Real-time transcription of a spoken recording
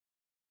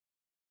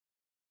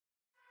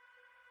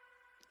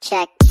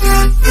Check.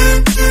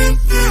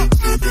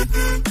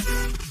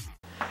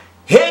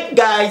 Hey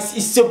guys,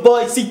 it's your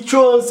boy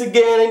Citrons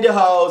again in the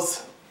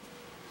house.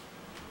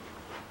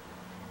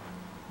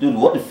 Dude,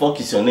 what the fuck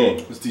is your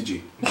name? It's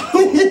TJ.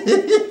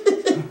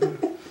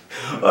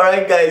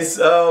 Alright guys,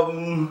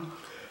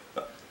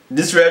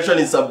 this reaction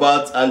is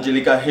about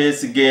Angelica Hale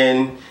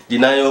again, the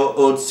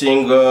 9-year-old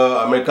singer,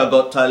 America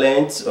Got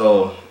Talent.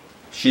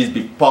 She's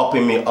been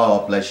popping me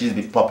up, like she's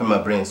been popping my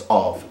brains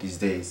off these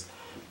days.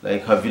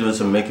 Like her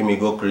videos are making me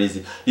go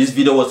crazy. This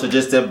video was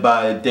suggested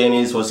by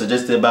Dennis, was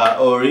suggested by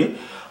Ori,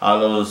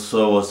 and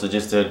also was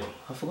suggested,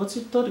 I forgot the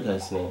third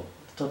guy's name,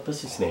 the third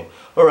person's name.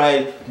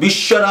 Alright, big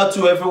shout out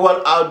to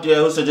everyone out there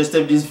who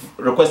suggested this,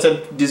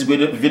 requested this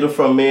video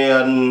from me,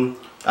 and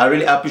I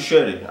really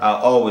appreciate it. I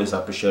always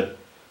appreciate it.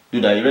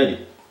 Dude, are you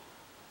ready?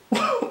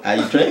 Are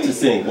you trying to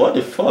sing? What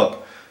the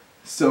fuck?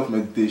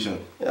 Self-meditation.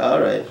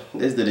 Alright,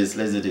 let's do this,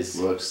 let's do this.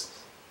 Works.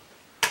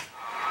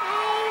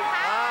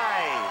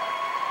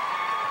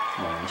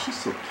 Oh, she's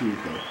so cute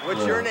though.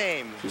 What's your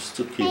name? She's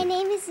too My cute.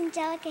 name is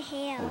Angelica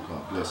Hale. Oh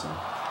God, bless her.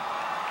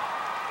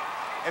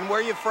 And where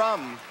are you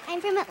from?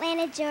 I'm from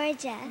Atlanta,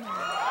 Georgia.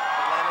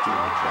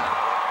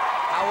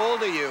 How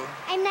old are you?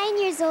 I'm 9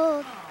 years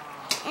old.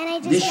 And I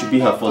just This should found be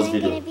her out that first I'm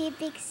video. gonna be a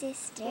big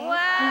sister.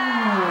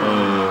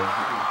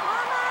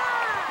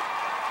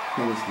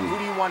 Honestly. Who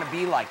do you want to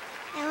be like?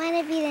 I want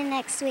to be the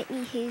next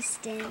Whitney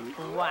Houston.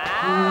 She's like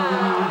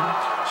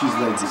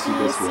the To be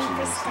a super special.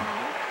 superstar.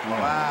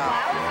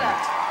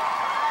 Wow.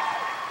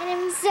 And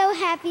I'm so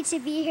happy to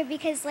be here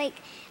because, like,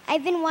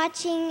 I've been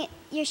watching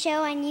your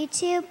show on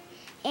YouTube,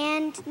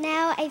 and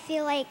now I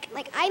feel like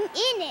I'm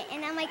in it,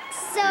 and I'm like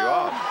so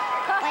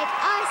like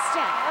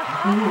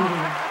awestruck.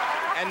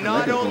 And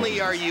not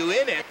only are you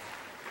in it,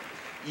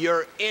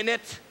 you're in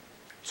it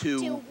To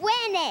to...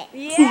 win it.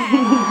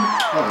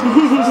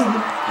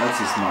 That's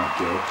a smart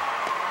girl.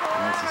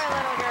 That's a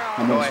smart girl.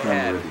 How Go much time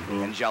ahead,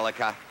 already?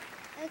 Angelica.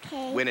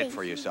 Okay. Win it thank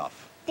for you.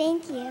 yourself.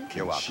 Thank you.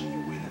 You're She welcome. you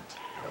win it.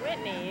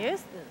 Whitney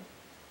Houston.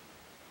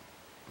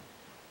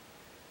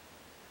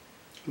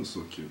 You're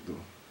so cute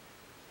though.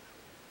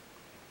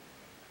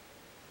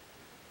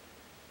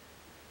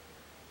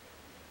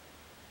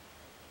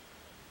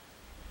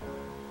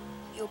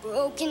 You're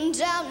broken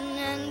down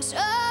and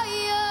tired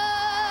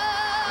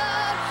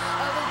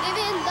of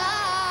living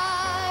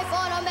life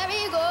on a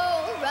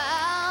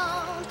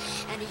merry-go-round,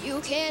 and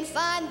you can't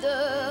find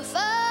the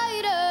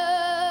fighter.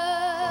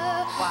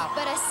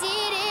 But I see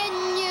it in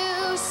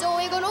you, so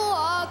we're gonna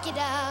walk it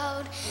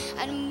out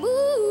and move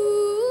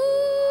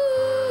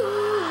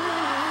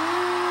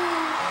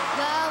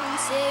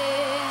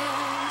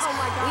mountains. Oh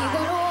my God. We're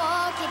gonna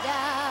walk it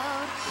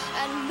out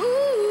and move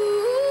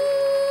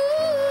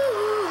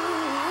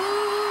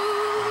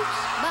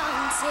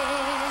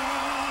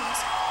mountains.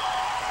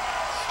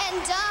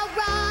 And I'll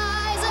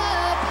rise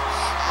up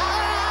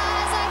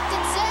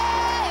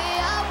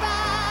today. I'll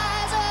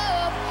rise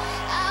up,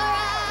 I'll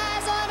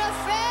rise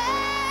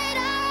unafraid.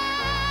 I'll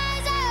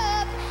rise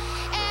up,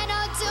 and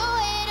I'll do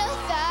it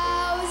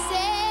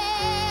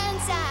 1,000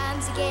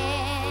 times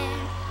again.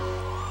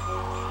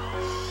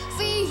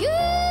 For you,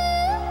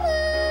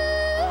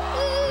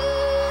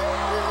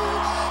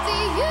 for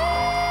you,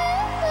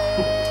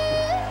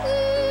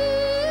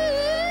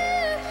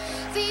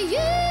 for you,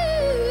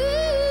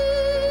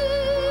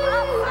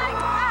 Oh my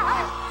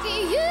God. for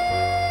you.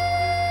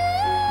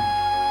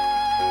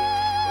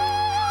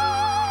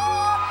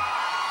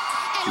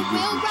 And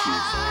we'll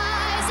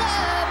rise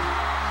up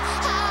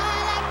high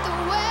like the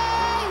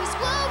waves.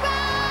 We'll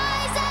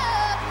rise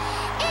up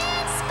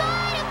in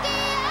spite of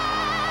the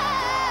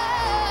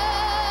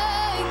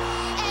eye,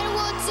 and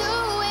we'll do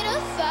it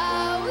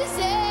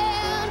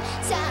 1,000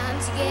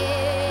 times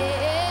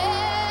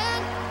again.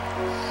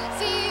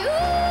 For you,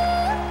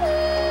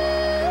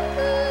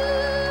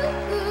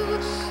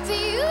 for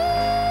you,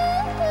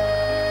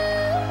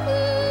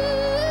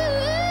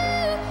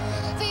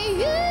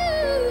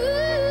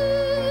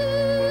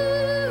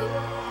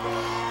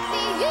 for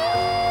you.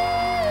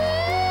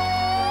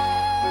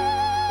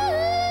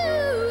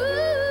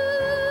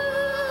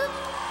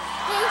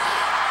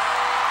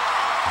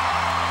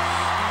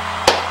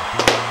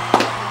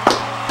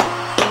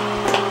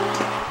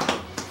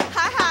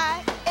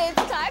 Hi, it's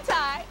Ty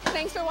Ty.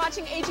 Thanks for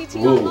watching AGT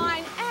Whoa.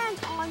 online and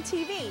on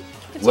TV.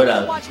 Continue Where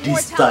to are watch more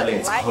these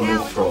talent talents right coming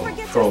now. And don't forget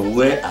to from? From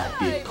where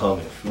subscribe. are they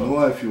coming You from? know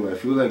what I feel? I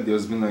feel like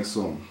there's been like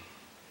some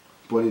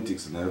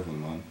politics in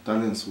heaven, man.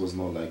 Talents was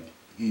not like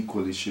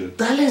equally shared.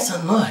 Talents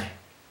are not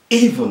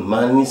even,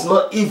 man. It's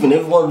not even.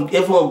 Everyone,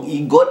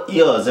 you got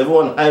ears.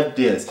 Everyone have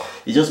theirs.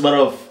 It's just a matter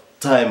of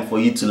time for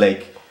you to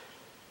like,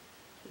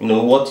 you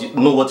know what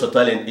your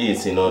talent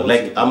is. You know, What's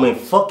like your I'm a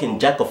fucking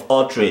jack of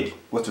all trade.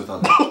 What's your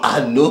talent?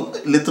 I know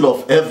little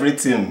of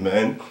everything,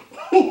 man.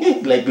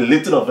 Like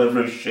little of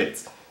every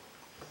shit.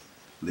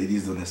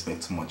 Ladies don't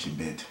expect too much in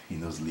bed. He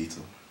knows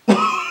little.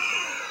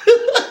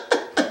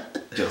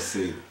 Just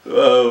say.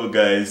 Oh,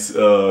 guys,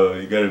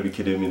 you gotta be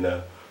kidding me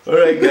now.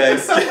 Alright,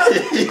 guys.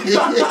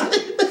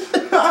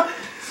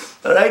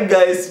 Alright,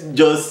 guys,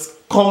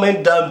 just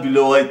comment down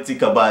below what you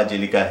think about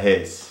Angelica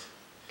Hale.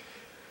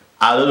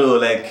 I don't know,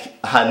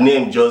 like her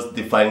name just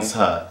defines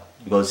her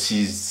because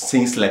she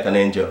sings like an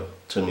angel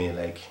to me.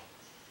 Like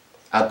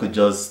I don't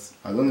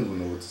even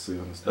know what to say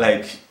honestly.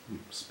 Like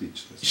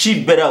speechless.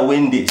 She better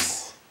win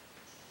this.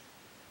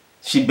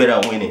 She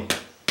better win it.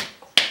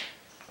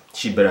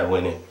 She better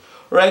win it.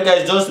 Alright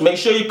guys, just make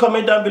sure you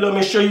comment down below,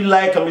 make sure you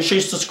like and make sure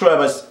you subscribe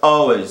as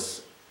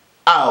always.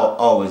 I'll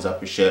always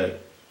appreciate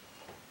it.